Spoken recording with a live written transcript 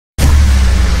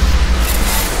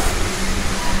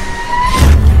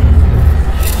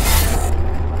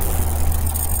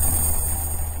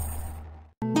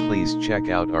check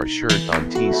out our shirt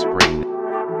on Teespring.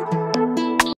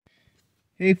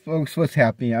 Hey folks, what's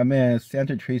happening? I'm in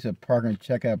Santa Teresa Park and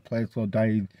check out a place called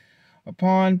Dottie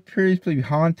upon previously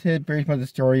haunted. Very much the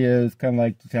story is kind of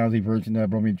like the San Jose version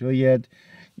of Romeo and Juliet.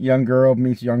 Young girl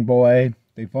meets young boy.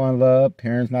 They fall in love.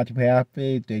 Parents not too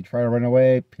happy. They try to run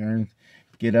away. Parents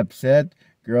get upset.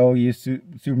 Girl uses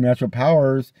supernatural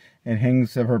powers and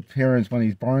hangs of her parents one of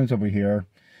these barns over here.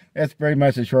 That's very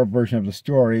much a short version of the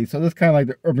story. So this is kind of like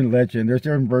the urban legend. There's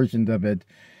different versions of it.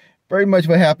 Very much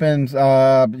what happens,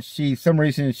 some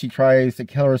reason she tries to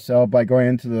kill herself by going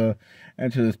into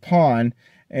this pond.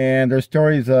 And there's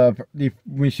stories of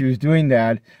when she was doing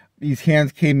that, these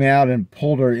hands came out and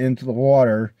pulled her into the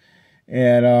water.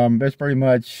 And that's pretty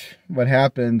much what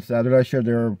happens. They're not sure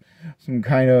there are some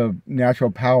kind of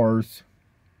natural powers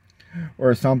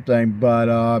or something,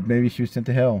 but maybe she was sent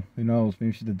to hell. Who knows?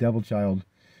 Maybe she's the devil child.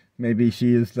 Maybe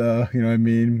she is the, you know what I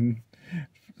mean?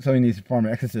 Somebody needs to perform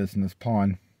an exorcism in this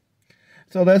pond.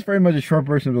 So that's very much a short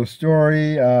version of the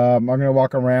story. I'm going to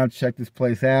walk around, check this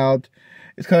place out.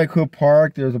 It's kind of a cool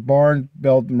park. There's a barn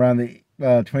built around the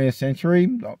 20th century,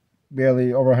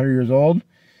 barely over 100 years old.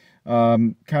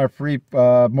 Kind of free.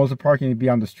 Most of the parking will be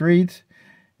on the streets.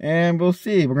 And we'll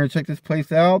see. We're going to check this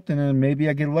place out, and then maybe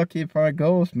I get lucky if I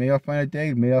go. Maybe I'll find a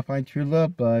date. Maybe I'll find true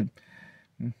love, but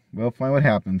we'll find what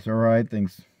happens. All right,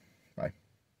 thanks. Bye.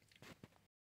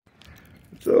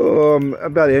 So,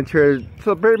 about to enter.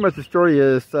 So, very much the story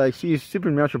is she used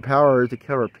supernatural powers to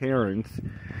kill her parents.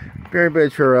 Very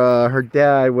much her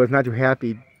dad was not too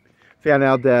happy. Found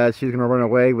out that she's going to run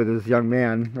away with this young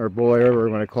man, or boy, whatever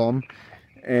you want to call him.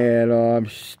 And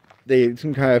they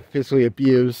some kind of physically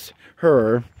abused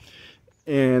her.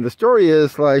 And the story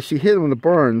is like she hid him in the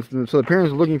barns, and so the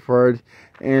parents were looking for it,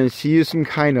 and she used some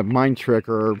kind of mind trick,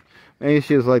 or maybe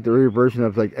she was like the real version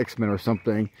of like X-Men or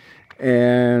something.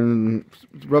 And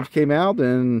ropes came out,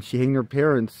 and she hanged her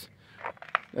parents.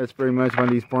 That's pretty much one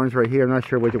of these barns right here. I'm not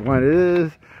sure which one it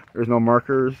is. There's no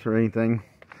markers or anything,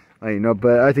 I don't know,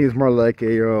 but I think it's more like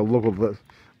a local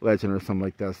legend or something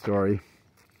like that story.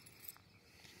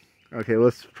 Okay,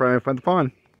 let's try and find the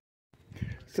pond.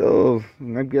 So,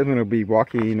 I guess I'm going to be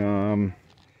walking, I'm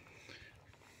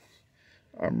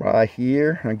right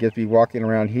here. I guess be walking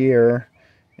around here,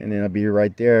 and then I'll be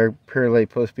right there. Apparently,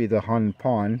 it's supposed to be the haunted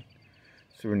pond.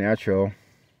 Supernatural.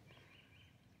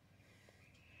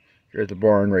 Here's the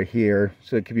barn right here.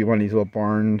 So, it could be one of these little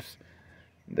barns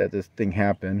that this thing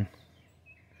happened.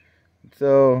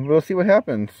 So, we'll see what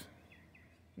happens.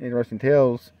 Interesting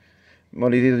tales.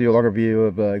 One of these is a longer video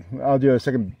of, I'll do a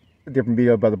different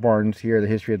video about the barns here, the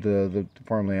history of the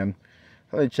farmland.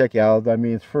 I'll check out. I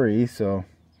mean, it's free, so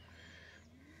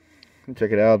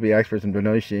check it out. I'll be asking for some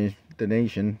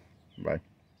donation. Bye.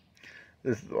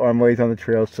 This arm ways on the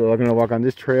trail, so I'm gonna walk on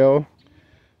this trail.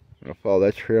 I'm gonna follow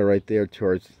that trail right there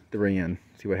towards the ring.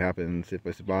 See what happens if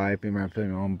I survive. Maybe I'm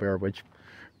filming my own Bear Witch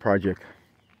project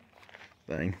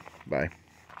thing. Bye.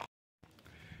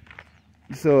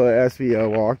 So as we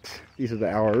walked, these are the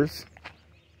hours.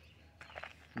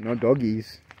 No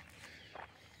doggies.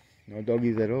 No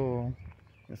doggies at all.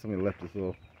 And somebody left this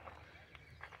little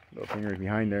finger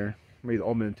behind there. Maybe the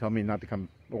old man tell me not to come.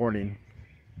 Warning.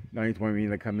 Now he's wanting me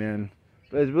to come in.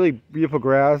 But it's really beautiful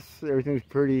grass. Everything's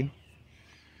pretty.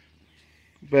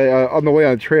 But on the way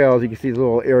on the trails, you can see these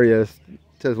little areas. It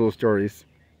says little stories.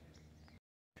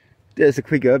 There's a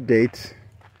quick update.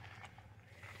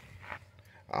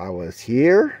 I was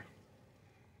here.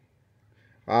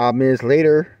 5 minutes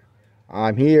later,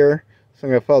 I'm here. So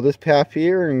I'm going to follow this path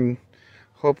here and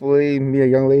hopefully meet a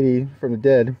young lady from the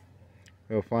dead.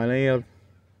 We'll find out.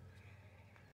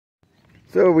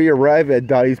 So we arrived at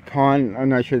Dottie's Pond. I'm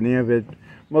not sure the name of it.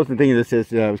 Most of the thing of this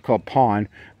is it was called Pond.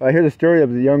 But I hear the story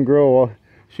of the young girl.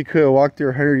 She could have walked there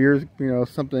 100 years, you know,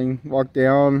 something. Walked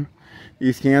down.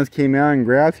 These hands came out and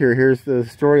grabbed her. Here's the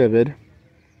story of it.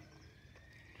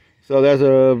 So there's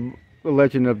a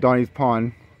legend of Dottie's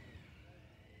Pond.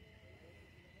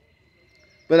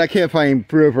 But I can't find any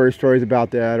proof or stories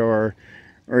about that, or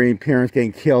any parents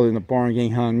getting killed in the barn,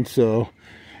 getting hung. So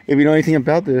if you know anything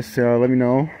about this, let me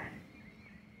know.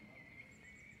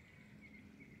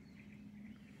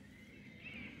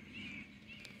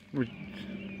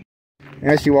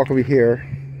 As you walk over here,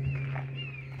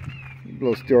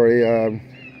 little story,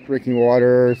 drinking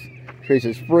waters,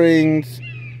 Teresa Springs,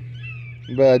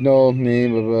 but no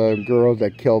name of a girl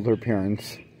that killed her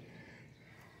parents.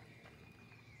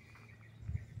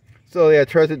 So yeah,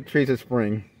 Teresa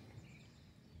Spring.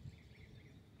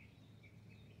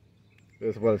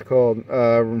 That's what it's called.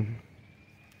 The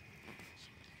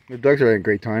dogs are having a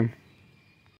great time.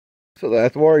 So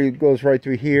that's water goes right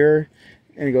through here,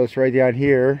 and it goes right down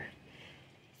here.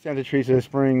 Santa Teresa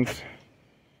Springs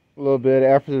a little bit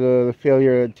after the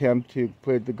failure attempt to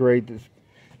put the great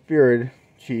spirit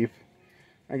chief.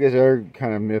 I guess there are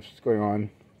kind of myths going on.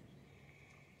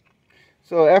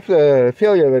 So after the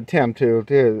failure of the attempt to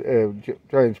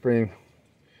Dottie Spring,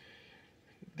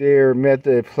 they met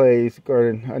the place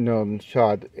guarding unknown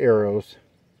shot arrows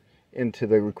into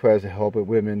the request to help with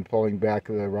women falling back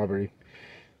of the robbery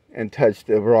and touched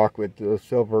the rock with the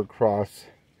silver cross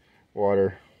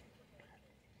water.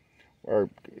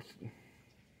 Or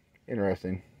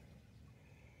interesting.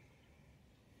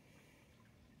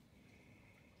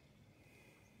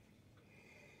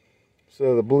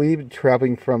 So the believed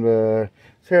traveling from the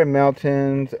Sierra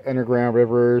Mountains, underground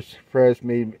rivers, fresh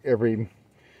made every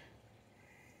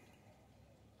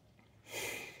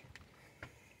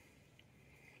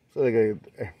so they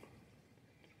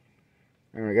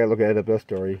gotta look at the best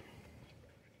story.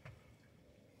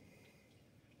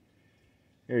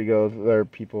 Here you go, there are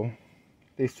people.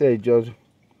 They say Joe's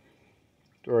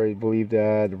story believed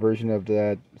that a version of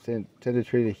that Santa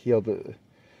Teresa healed the.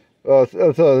 Well,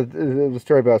 so the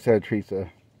story about Santa Teresa,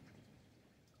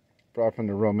 brought from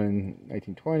the Roman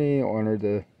 1920, honored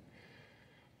the.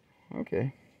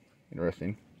 Okay,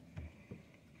 interesting.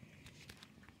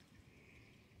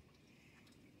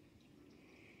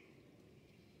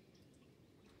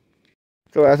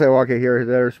 So as I walk in here,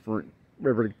 there's a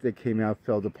river that came out,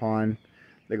 filled the pond.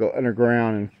 They go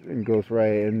underground and goes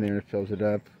right in there and fills it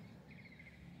up.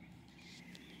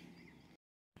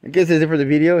 I guess this is it for the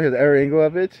video. Here's the other angle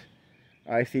of it.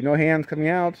 I see no hands coming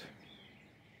out.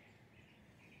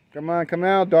 Come on, come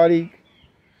out, Dottie.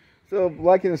 So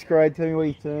like and subscribe. Tell me what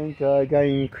you think. Got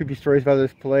any creepy stories about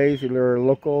this place? If you're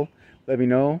local, let me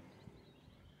know.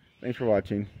 Thanks for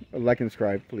watching. Like and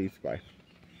subscribe, please. Bye.